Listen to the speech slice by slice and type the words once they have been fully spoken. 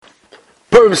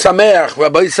Purim Sameach,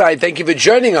 Rabbi Isai, thank you for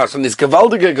joining us on this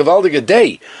gewaldige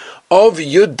day of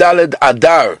Yud Daled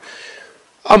Adar.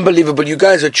 Unbelievable, you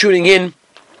guys are tuning in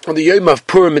on the Yom of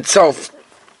Purim itself.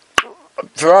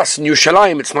 For us in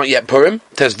Yerushalayim, it's not yet Purim.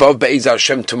 There's Vav Be'ez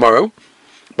Hashem tomorrow.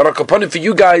 But I'll upon it for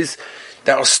you guys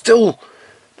that are still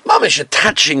mamish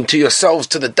attaching to yourselves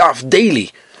to the daf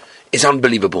daily is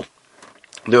unbelievable.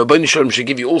 The Rabbeinu Shalom should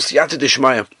give you all siyata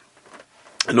d'shmaya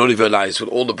and all of your lives with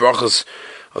all the brachas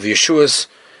of Yeshua's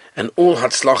and all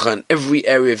hatzlacha in every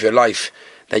area of your life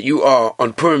that you are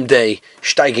on Purim Day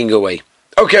steiging away.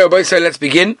 Okay, Rabbi, so let's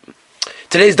begin.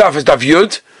 Today's daf is daf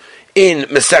Yud in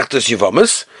Masechtas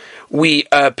Yevamos. We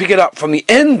pick it up from the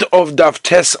end of daf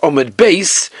Tes Omid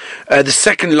Beis, the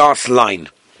second last line,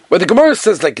 where the Gemara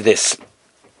says like this: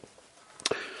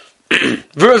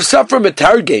 V'Rav Safra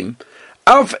Metargem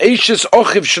Alf Eishes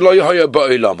Ochiv Shelo Yehoya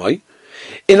Ba'olamai.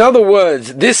 In other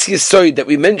words, this yesod that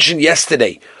we mentioned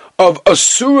yesterday of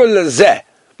Asura Lezeh,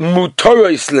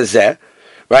 Mutoros Lezeh,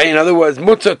 right? In other words,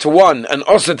 mutter to one and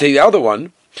osur to the other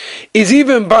one, is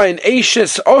even by an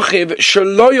Eishes Ochiv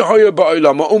Shelo Yehoya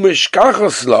Ba'olama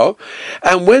Umishkachos Lo.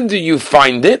 And when do you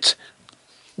find it?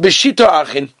 B'shita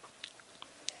Achin.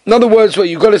 In other words, where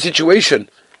you got a situation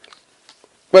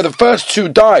where the first two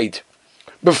died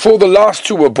before the last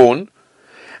two were born,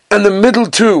 and the middle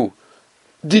two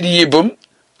did Yibum,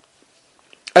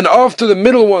 and after the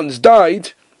middle ones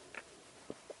died,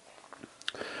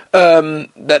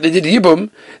 that they did Yibum,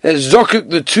 then Zokuk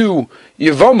the two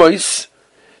Yevamos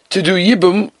to do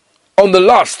Yibum on the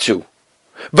last two.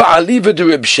 Va'aliva de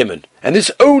Reb Shimon. And this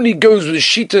only goes with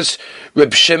Shitas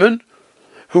Reb Shimon,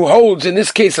 who holds in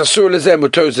this case Asur Lezeh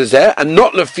Mutos Lezeh, and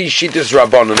not Lefi Shitas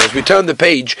Rabbanon. As we turn the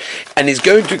page, and he's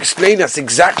going to explain us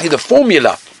exactly the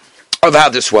formula of how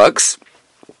this works.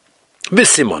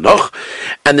 V'simonoch,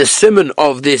 and the simon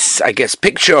of this, I guess,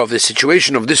 picture of the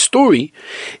situation of this story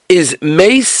is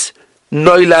Meis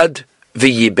Noilad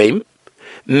V'yibim.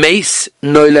 Meis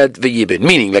Noilad V'yibim,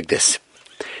 meaning like this: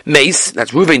 Meis,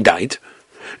 that's Reuven, died.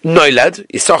 Noilad,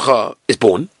 Yisachar, is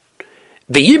born.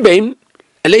 V'yibim,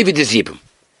 Levi is Yibim.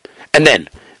 And then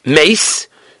Meis,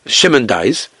 Shimon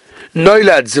dies.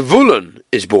 Noilad, Zevulun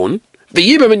is born.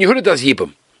 V'yibim, and Yehuda does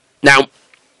Yibim. Now,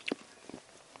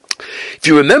 if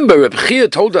you remember, Reb Chia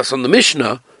told us on the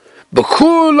Mishnah, right?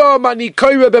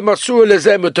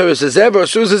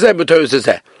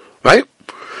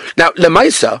 Now,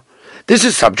 Lemaisa, this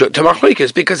is subject to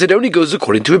machlokes because it only goes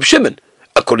according to Reb Shimon.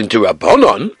 According to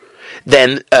Rabbanon,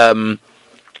 then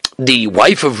the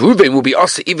wife of Reuven will be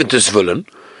asa even to Zvulun,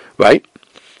 right?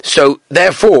 So,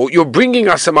 therefore, you're bringing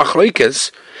us a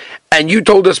machlokes, and you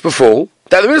told us before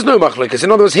that there is no machlokes.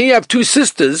 In other words, here you have two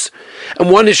sisters, and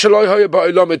one is Shaloi Hoya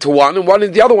Ba'olama to one,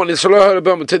 and the other one is Shaloi Hoya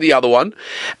Ba'olama to the other one.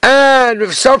 And Rav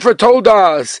Safra told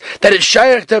us that it's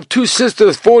shaykh to have two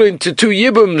sisters fall into two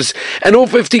yibums, and all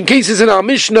 15 cases in our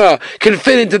Mishnah can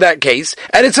fit into that case,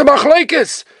 and it's a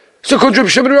machlokes. So,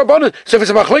 Rav Shimon Rabbanan. So, if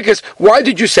it's a machlokes, why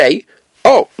did you say,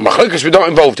 oh, machlokes we're not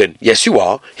involved in? Yes, you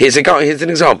are. Here's an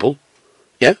example.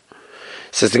 Yeah?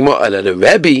 Says the Gemara, the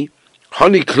Rebbe,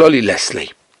 Hani Kloli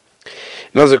Leslie.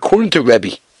 Now, according to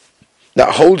Rebbe,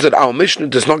 that holds that our Mishnah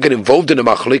does not get involved in a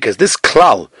machlokes, this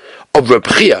klal of Reb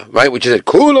Chia, right, which is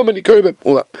Kulam and Yikuribim,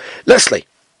 all that, Leslie,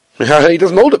 he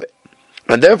doesn't hold of it.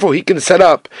 And therefore he can set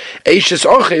up Eishes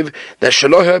Ochiv that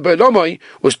Shaloh Ba'olomai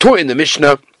was taught in the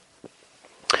Mishnah,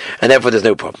 and therefore there's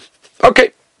no problem.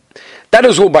 Okay, that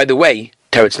is all, by the way,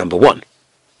 teretz number 1.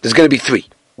 There's going to be 3.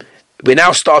 We're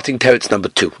now starting teretz number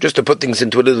 2, just to put things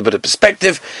into a little bit of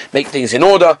perspective, make things in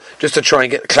order, just to try and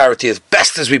get clarity as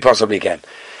best as we possibly can.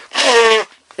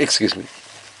 Excuse me.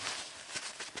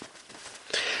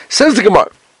 Says the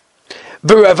Gemara,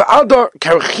 V'Rav Adar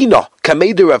Karchina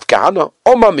Kamei Rav Kahana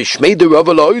Oma Mishmei Rav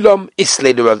Eloilam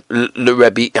Islei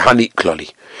Rabbi Hani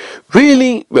Kloli.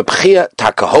 Really, Reb Chia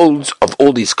Taka holds of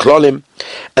all these klolim,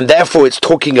 and therefore it's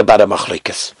talking about a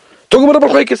machlokes. Talking about a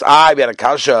machlokes, we had a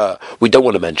kasha, we don't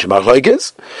want to mention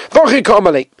machlokes.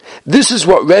 This is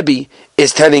what Rebbe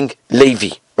is telling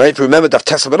Levi, right? Remember Daf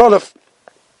Tes Amud Aleph.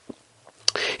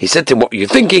 He said to him, what are you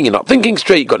thinking? You're not thinking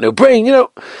straight, you've got no brain, you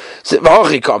know.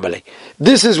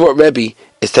 This is what Rebbe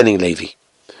is telling Levi.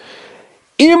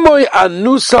 Imoy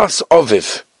anusas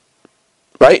oviv,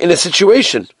 right? In a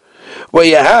situation where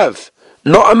you have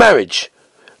not a marriage,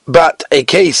 but a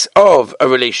case of a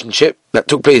relationship that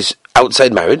took place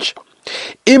outside marriage.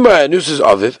 In other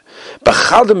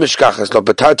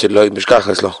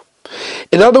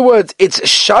words, it's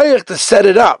shaykh to set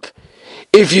it up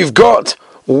if you've got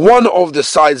one of the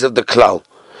sides of the klal,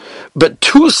 but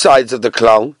two sides of the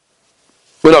klal,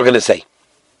 we're not going to say.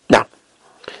 Now,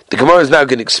 the Gemara is now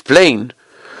going to explain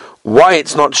why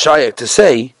it's not shaykh to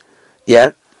say,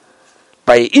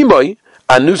 by imoy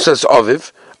anusas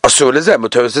oviv asur lezeh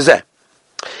muteros lezeh.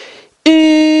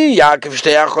 Yaakov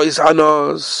shtei achois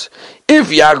anos. If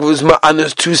Yaakov was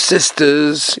ma'anos 2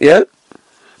 sisters,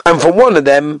 and from one of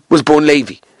them was born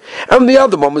Levi, and the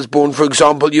other one was born, for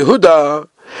example, Yehuda,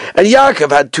 and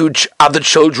Yaakov had 2 other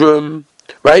children,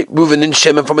 right? Reuven and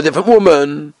Shimon from a different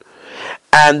woman,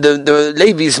 and the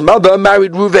Levi's mother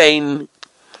married Reuven,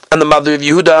 and the mother of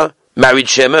Yehuda married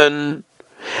Shimon,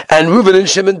 and Reuven and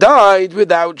Shimon died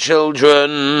without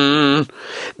children.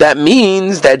 That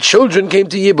means that children came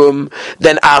to Yibum.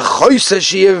 Then I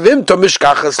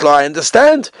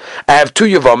understand. I have 2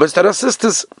 Yevamas that are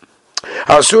sisters.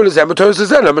 But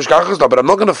I'm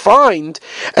not going to find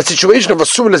a situation of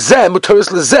Asur Lezeh, Muteros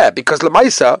Lezeh, because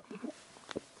Lemaisa,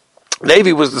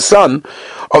 Levi was the son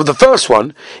of the first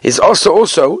one, is also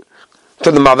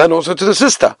to the mother and also to the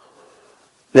sister.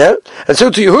 And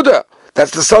so to Yehuda,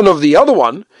 that's the son of the other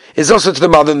one, is also to the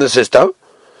mother and the sister.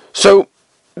 So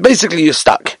basically you're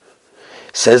stuck.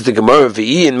 Says the Gemara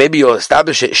V'i, and maybe you'll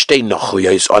establish it shtei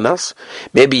nachuyos on us.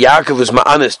 Maybe Yaakov was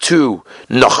ma'anas 2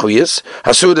 nachuyos.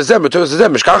 Hasur dezem, muteros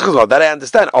dezem, mishkachas lo. That I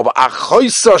understand. Aber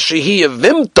achoisa shehi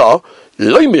evimta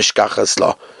loy mishkachas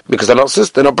lo, because they're not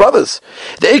sisters, they're not brothers.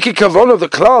 The Eike Kavon of the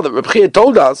Klal that Reb Chia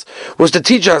told us was to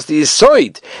teach us the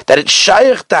Yisoid, that it's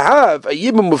shaykh to have a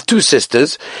Yibum with 2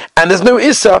 sisters, and there's no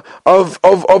Issa of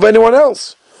anyone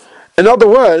else. In other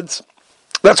words,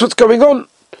 that's what's going on.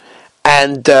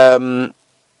 And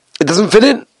it doesn't fit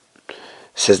in.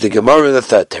 Says the Gemara in the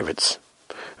 3rd teretz.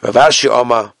 Rav Ashi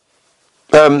Omar.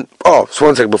 So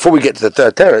one second, before we get to the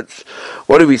 3rd teretz,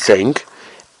 what are we saying?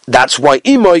 That's why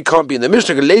Imoy can't be in the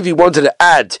Mishnah. Levi wanted to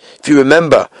add, if you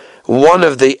remember, one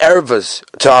of the ervas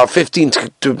to our 15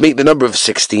 to make the number of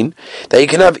 16, that you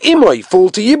can have Imoy fall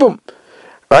to Yibum.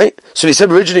 Right? So he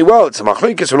said originally, well, it's a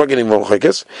machlokes, we're not getting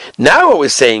machlokes. Now what we're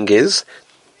saying is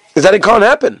that it can't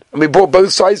happen. And we brought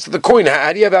both sides to the coin.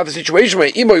 How do you have a situation where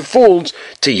Imoy falls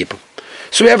to Yibum?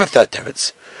 So we have a 3rd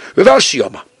teretz. Rav Ashi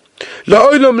Omar.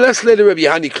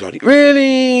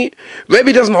 Really?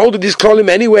 Rebbe doesn't hold to these klolim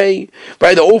anyway.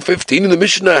 Right? The all 15 in the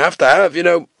Mishnah have to have,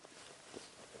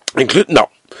 include,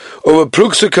 no. Or a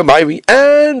plugsu kamairi,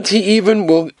 and he even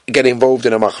will get involved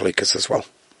in a machlokes as well.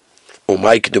 So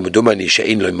what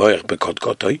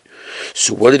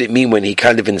did it mean when he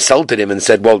kind of insulted him and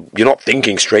said, well, you're not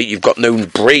thinking straight, you've got no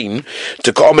brain,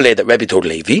 to Kamaleh that Rebbe told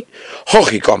Levi?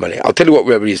 Hochi Kamaleh. I'll tell you what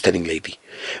Rebbe is telling Levi.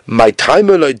 My time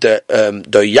the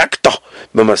yakta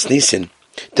the masnisin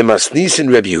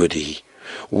Rebbe Yehudi.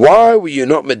 Why were you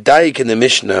not medayik in the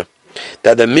Mishnah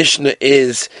that the Mishnah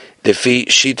is the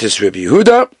Shitas Rebbe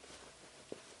Yehuda,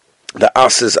 the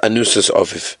Asas Anusas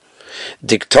Oviv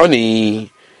Diktoni?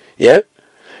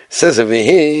 Says over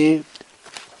here,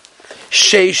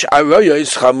 Sheish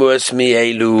Aroyos Chamuas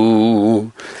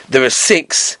Mielu. There are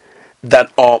 6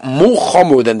 that are more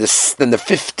chamur than the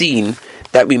 15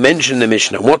 that we mentioned in the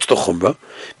Mishnah. What's the chumrah?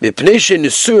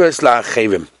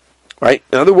 Right?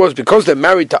 In other words, because they're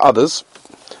married to others,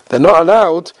 they're not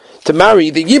allowed to marry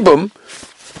the yibum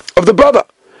of the brother.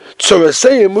 Tzorah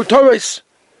saying mutaris.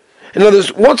 In other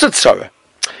words, what's a tzorah?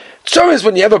 Tzorah is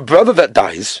when you have a brother that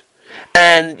dies,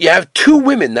 and you have 2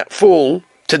 women that fall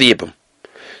to the Yibum.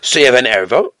 So you have an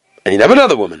Erva, and you have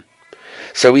another woman.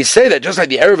 So we say that just like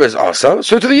the Erva is Asa,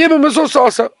 so to the Yibum is also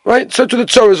Asa, right? So to the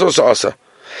Tzorah is also Asa.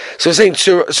 So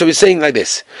we're saying like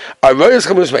this. What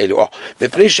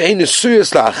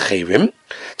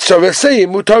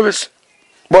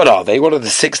are they? What are the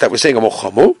 6 that we're saying are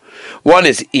Mochamu? One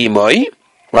is Imoi,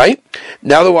 right?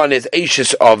 The other one is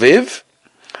Eishes Aviv.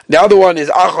 The other one is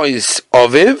Achois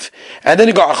Oviv, and then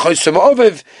you got Achois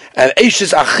Oviv, and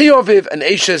Eishes Achi Oviv, and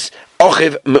Eishes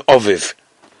Ochiv Oviv.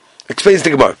 Explains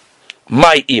the Gemara.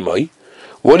 My Imoi.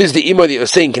 What is the Imoi that you're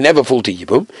saying can never fall to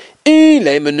Yibum?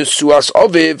 Ilem Nusuas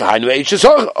Oviv, Hainu Eishes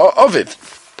Oviv.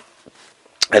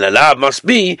 And Allah must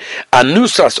be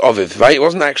Anusas Oviv, right? It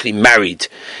wasn't actually married.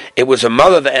 It was a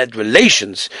mother that had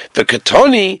relations for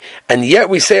Ketoni, and yet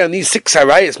we say on these 6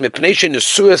 harayas, Mipnei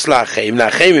Nusuas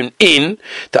La'achim in,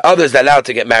 the others are allowed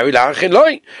to get married, La'achin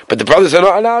Loi, but the brothers are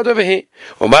not allowed over here.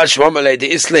 Who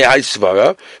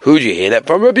do you hear that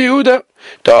from? Rabbi Yehuda.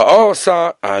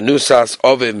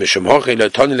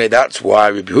 That's why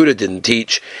Rabbi Yehuda didn't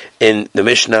teach in the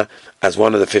Mishnah as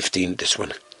one of the 15, this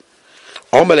one.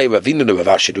 But what do you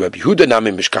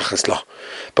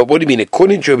mean?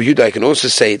 According to Rabbi Yehuda, I can also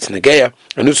say it's Negeya.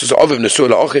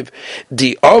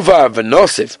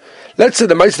 Let's say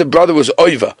the Meister brother was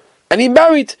Oiva, and he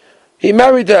married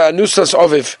Nusas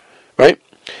Oviv, right?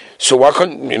 So why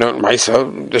can't Meister?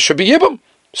 There should be Yibum.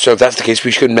 So if that's the case,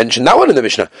 we should mention that one in the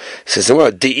Mishnah. It says,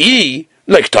 well, Di'i,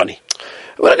 like Tani.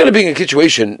 We're not going to be in a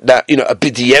situation that, a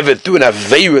b'di'evet through an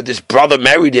aveira, this brother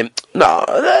married him. No,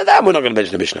 that we're not going to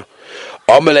mention the Mishnah.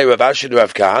 Amalei Rav Ashi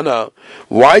Rav Kahana.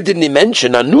 Why didn't he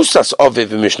mention Anusas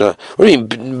Oviv in Mishnah? What do you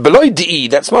mean? Below Di'i,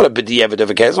 that's not a b'di'evet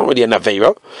of a case. It's not really an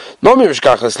aveira. No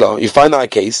mishkach. You find that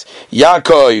case.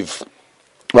 Yaakov,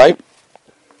 right?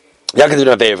 Yaakov didn't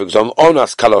have aveira, for example.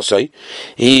 Onas Kalosai.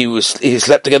 He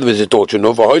slept together with his daughter.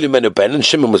 Nova Holy Menu Ben, and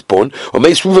Shimon was born. Or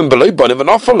Meis Reuven below Bon of an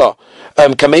Ophala.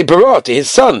 Kamei Barat, his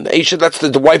son. Aisha, that's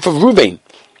the wife of Reuven.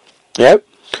 Yeah.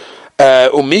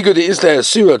 Umigo de Isla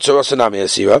Asira, Tzorasanami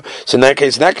Asira. So in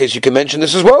that case, you can mention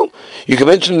this as well. You can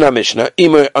mention in our Mishnah,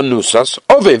 Ima Anusas,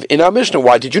 Oviv, in our Mishnah.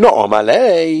 Why did you not?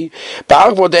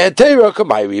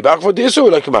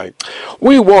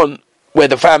 We want where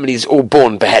the family is all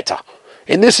born beheta.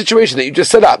 In this situation that you just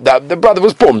set up, the brother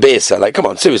was born Be'esa. Like, come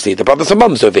on, seriously, the brothers and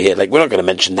mums over here. Like, we're not going to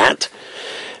mention that.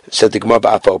 Said the Gemara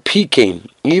Ba'afal Peking,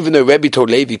 even though Rebbe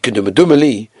told Levi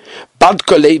Kudumali,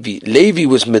 Badko Levi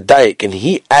was Medayik, and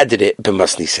he added it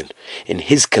b'masnisin in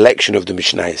his collection of the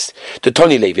Mishnayos. To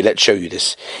Tony Levi, let's show you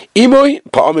this. Imoy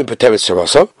pa'amim pateres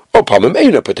sarasa, or pa'amim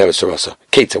eina pateres sarasa.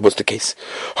 Keta, what's the case?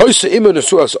 Hosa imo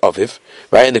nasuas aviv,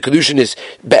 right? And the conclusion is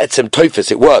be'etzem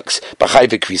toifus, it works. B'chai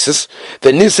v'kvisas.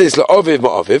 The nises la'aviv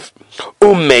ma'aviv,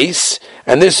 umeis,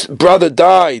 and this brother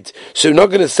died. So we're not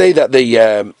going to say that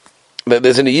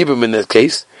there's an Yibum in this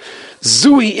case.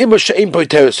 Zui ima she'im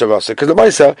poiteres sarasa, because the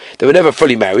Maisa, they were never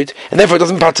fully married, and therefore it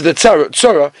doesn't part of the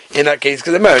tzara in that case,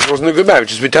 because the marriage wasn't a good marriage.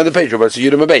 Just return the page, but it's a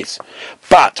Yudam base.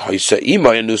 But Hoisa ima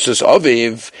anusas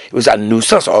aviv, it was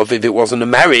anusas aviv, it wasn't a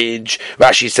marriage.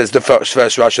 Rashi says the first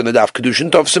Rashi on the daf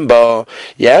kedushin tov simba.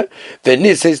 Yeah, then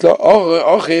it says la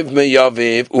achiv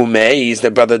meyaviv umeis, the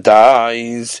brother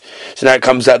dies. So now it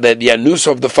comes out that the anus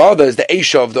of the father is the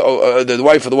Aisha of the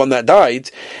wife of the one that died,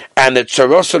 and the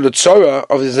tzarasa l'tzara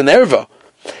of is an erva.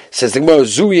 Says the Gemara,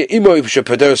 Zuya imo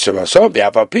shepader sarasa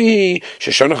v'apapi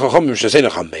sheshana chachamim shesena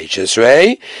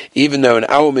chambeis. Even though in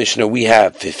our Mishnah we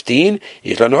have 15,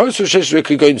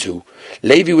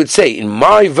 Levi would say, in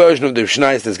my version of the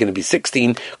Mishnayos there's going to be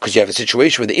 16 because you have a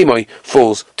situation where the imoy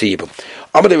falls to Yibum.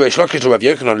 Amadei Reish Lakish Rav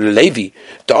Yochanan Levi,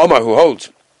 the Omar who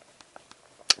holds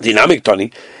dynamic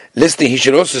Tani. Listening, he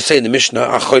should also say in the Mishnah,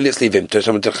 Achoylis livim to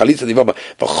someone to chalitza divama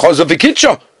v'chazov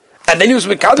v'kitsha. And then he was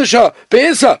Mekadesha,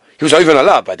 Be'esa. He was over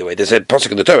Allah, by the way. There's a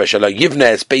pasuk in the Torah, Shala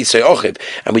Yivnes Be'esei Ochiv.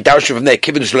 And we darshan from there,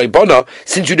 Kivin Shalai Bona,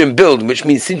 since you didn't build, which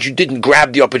means since you didn't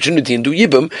grab the opportunity and do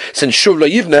Yibum, since Shuv La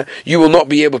Yivne, you will not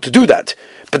be able to do that.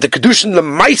 But the Kedushin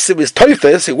L'maisa is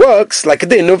Toifes, it works like a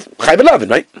din of Chai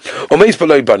B'Lavin, right? Or Meis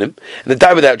B'Loi Banim, and they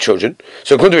die without children.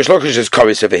 So according to Rish Lakish, there's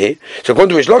Koris over here. So according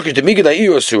to Rish Lakish, the Migad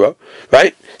A'iyu Asura,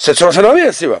 right? So it's Rosanami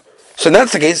Asura. So in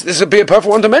that's the case, this would be a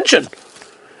perfect one to mention.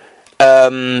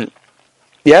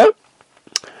 Yeah?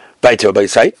 Weiter, by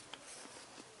say.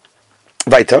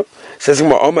 Weiter. Says no,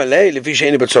 Rabbi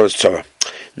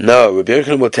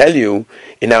Yochanan will tell you,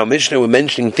 in our Mishnah we're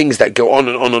mentioning things that go on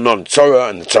and on and on.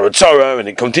 Tzara and Tzara, and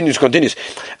it continues.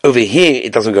 Over here,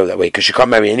 it doesn't go that way, because you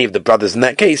can't marry any of the brothers in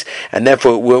that case, and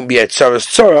therefore it won't be a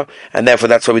Tzara, and therefore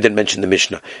that's why we didn't mention the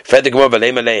Mishnah. Maybe it's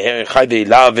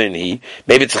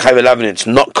a Chayve Lavin, it's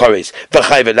not Kores.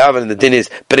 V'chayve Lavin, and the din is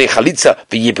B'rei Chalitza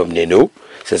v'yibam nenu.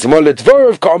 Says we're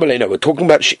talking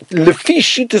about Lefi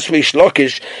Shitas Reish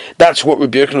Lakish. That's what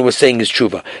Rabbi Yochanan was saying is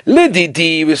tshuva.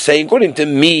 Ledidi was saying, according to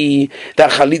me,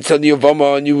 that Chalitza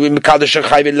Yavama and you Mekadosh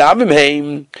Chayve Lavim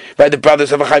Heim, right? The brothers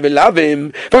have a Chayve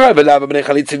Lavim, Chayve Lavim and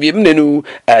Chalitza V'yim Nenu.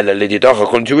 Ela Ledidach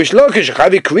according to Reish Lakish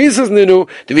Chayve Krizas Nenu.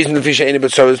 The reason the fish ain't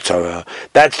but so is Torah.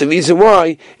 That's the reason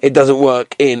why it doesn't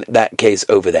work in that case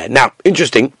over there. Now,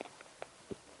 interesting,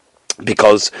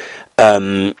 because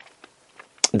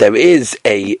there is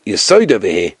a yesod over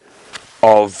here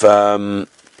of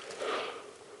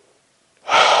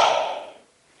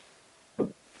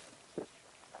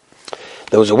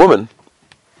there was a woman.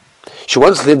 She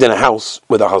once lived in a house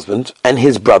with her husband and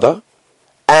his brother,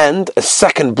 and a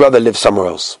second brother lived somewhere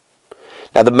else.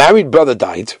 Now the married brother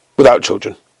died without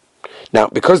children. Now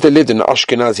because they lived in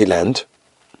Ashkenazi land,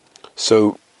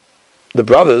 so one of the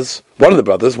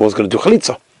brothers was going to do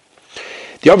chalitza.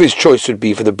 The obvious choice would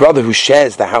be for the brother who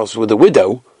shares the house with the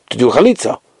widow to do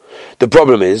chalitza. The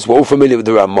problem is, we're all familiar with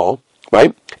the Ramah,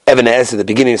 right? Even at the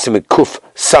beginning of Simon Kuf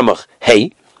Samach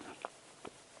Hey.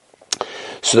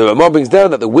 So the Ramah brings down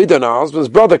that the widow and her husband's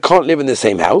brother can't live in the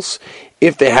same house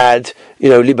if they had,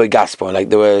 Liba Gaspar, like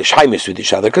they were shaimis with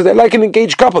each other, because they're like an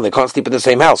engaged couple. They can't sleep in the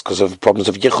same house because of problems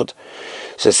of yichud.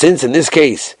 So since in this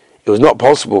case it was not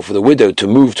possible for the widow to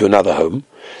move to another home,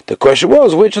 the question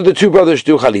was, which of the two brothers should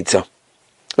do chalitza?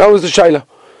 That was the shaila.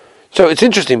 So it's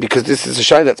interesting because this is a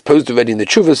shayla that's posed already in the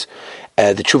Tshuvas.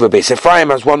 The Tshuva Beis Ephraim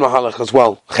has one mahalach as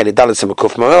well.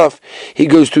 He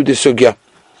goes through this sugya.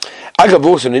 Agav,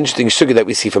 also an interesting sugya that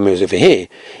we see from over here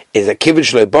is that kivin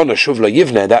shlo bona shuv lo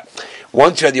yivne, that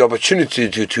once you had the opportunity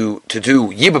to do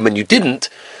yibum and you didn't,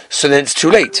 so then it's too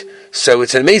late. So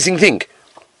it's an amazing thing.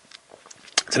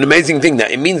 It's an amazing thing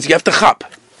that it means you have to chap.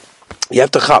 You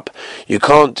have to chap. You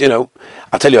can't, I'll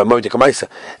tell you,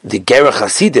 the Gerach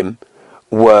Hasidim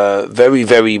were very,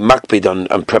 very makpid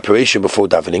on preparation before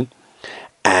davening.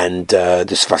 And the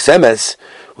Sfas Emes,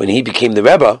 when he became the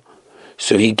Rebbe,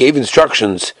 so he gave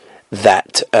instructions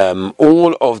that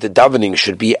all of the davening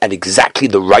should be at exactly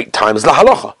the right times, la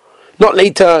halacha. Not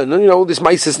later, all this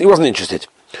maises, he wasn't interested.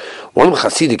 One of the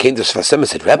Hasidim came to Sfas Emes and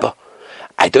said, Rebbe,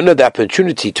 I don't have the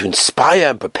opportunity to inspire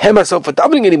and prepare myself for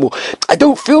davening anymore. I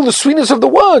don't feel the sweetness of the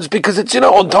words because it's,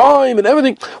 on time and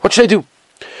everything. What should I do?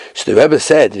 So the Rebbe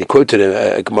said, and he quoted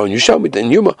a Gemara in Yushalmi in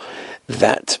Yuma,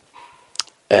 that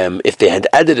if they had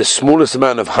added the smallest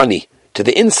amount of honey to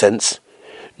the incense,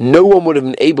 no one would have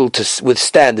been able to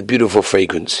withstand the beautiful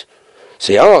fragrance.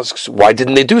 So he asks, why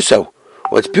didn't they do so?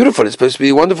 Well, it's beautiful. It's supposed to be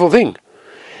a wonderful thing.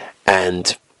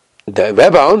 And the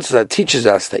Rebbe answer that teaches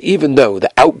us that even though the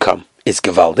outcome is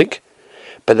gewaldig,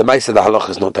 but the Maisa of the Halach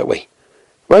is not that way.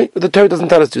 Right? But the Torah doesn't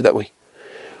tell us to do that way.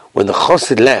 When the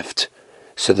Chassid left,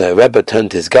 so the Rebbe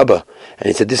turned to his Gabba, and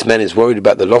he said, this man is worried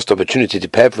about the lost opportunity to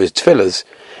prepare for his tefillahs,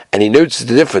 and he notices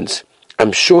the difference.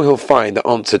 I'm sure he'll find the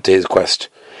answer to his quest.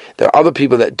 There are other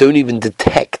people that don't even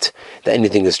detect that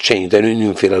anything has changed. They don't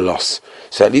even feel a loss.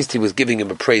 So at least he was giving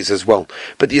him a praise as well.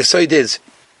 But the aside is,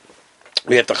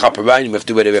 we have to chap around, we have to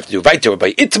do whatever we have to do. Weiter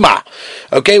by Itma.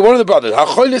 Okay, one of the brothers.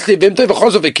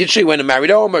 When he married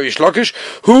Rish Lakish,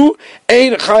 who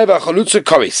ein chai v'chalutza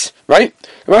karis. Right?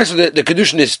 Right? So the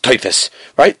condition is teifes.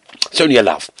 Right? It's only a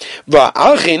lav.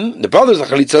 The brothers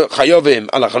chayovim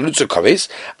ala chalutza karis,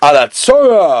 ala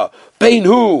tzora bein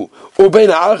hu ubein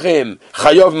ha'achim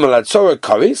chayovim ala tzora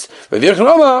karis. V'virchen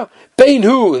Omar bein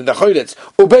hu the choylitz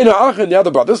ubein ha'achim the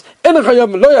other brothers en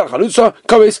chayovim lo yal chalutza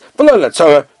karis v'lo ala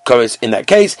tzora. In that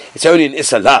case, it's only in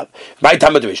Isalav. My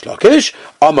Tamad Rish Lakish,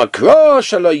 Amakra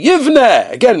Shalo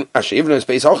Yivne. Again, actually, Yivne is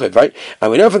based Ochiv, right?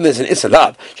 And we know from this in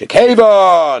Isalav,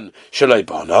 Shekevon Shalo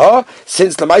Bana.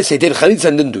 Since the Maisei did Chalitza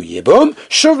and didn't do Yibum,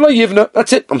 Shuv Lo Yivne.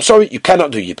 That's it. I'm sorry, you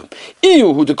cannot do Yibum.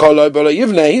 Iu who to call Lo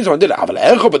Yivne. He's one did Aval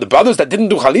Echo, but the brothers that didn't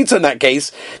do Chalitza in that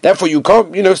case, therefore you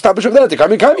can't, establish over there. The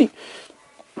Kami.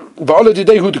 Va'ala did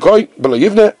they who to call Lo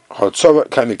Yivne. Hotzova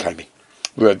Kami.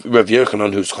 Rav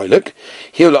Yochanan, who's chaylik,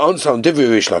 he'll answer on Divrei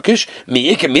Rish Lakish.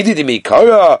 Mi'ika mididi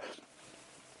mi'kara.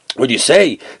 When you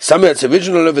say something that's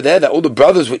original over there, that all the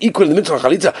brothers were equal in the mitzvah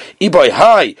chalitza, ibai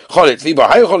hai chalitz, vibai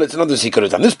hai chalitz, another he could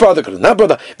have done this brother, could have done that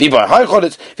brother, vibai hai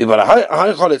chalitz, vibai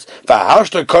hai chalitz,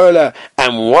 v'hashta kola,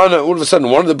 and all of a sudden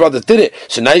one of the brothers did it.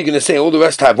 So now you're going to say all the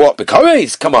rest have what?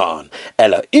 Bekares, come on.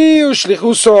 Ela iu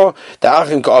shlichuso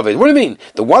da'achim ka'aved. What do you mean?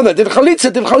 The one that did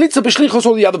chalitza b'shlichus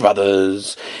all the other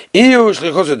brothers. Iu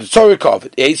shlichuso the tzorah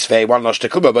ka'aved. Eisvei one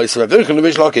lashte kuba by Rav Yochanan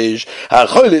Rish Lakish.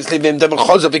 Ha-chalitz livim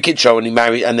dev'chaz of a kidcho, and he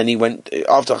married, and then he went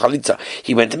after Chalitza.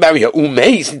 He went to marry her.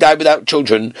 Umeis, he died without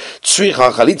children.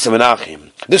 Tzricha Chalitza menachim.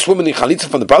 This woman in Chalitza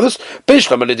from the brothers.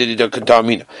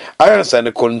 I understand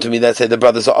according to me that say the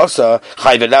brothers are also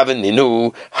Chayve Lavin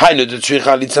Ninu Hainu the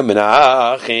Tzricha Chalitza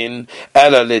menachim.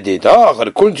 Ela ledidach.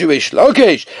 According to you,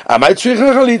 Lakish. Am I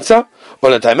Tzricha Chalitza?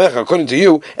 Well, according to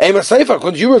you, aim a sefer.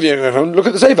 According to you, look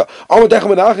at the sefer.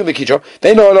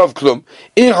 They know a lot of klum.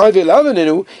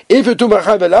 If you do my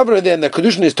chayve lavin and then the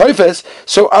condition is teifes,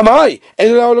 so am I.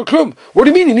 What do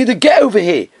you mean? You need to get over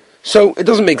here. So it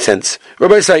doesn't make sense.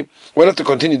 Rabbi say we'll have to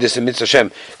continue this in Mitzvah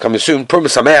Hashem. Coming soon. Purim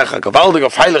Sameach, a gavaldig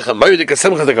of heilige, moedige,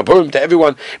 simchas, a purim to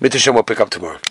everyone. Mitzvah Hashem will pick up tomorrow.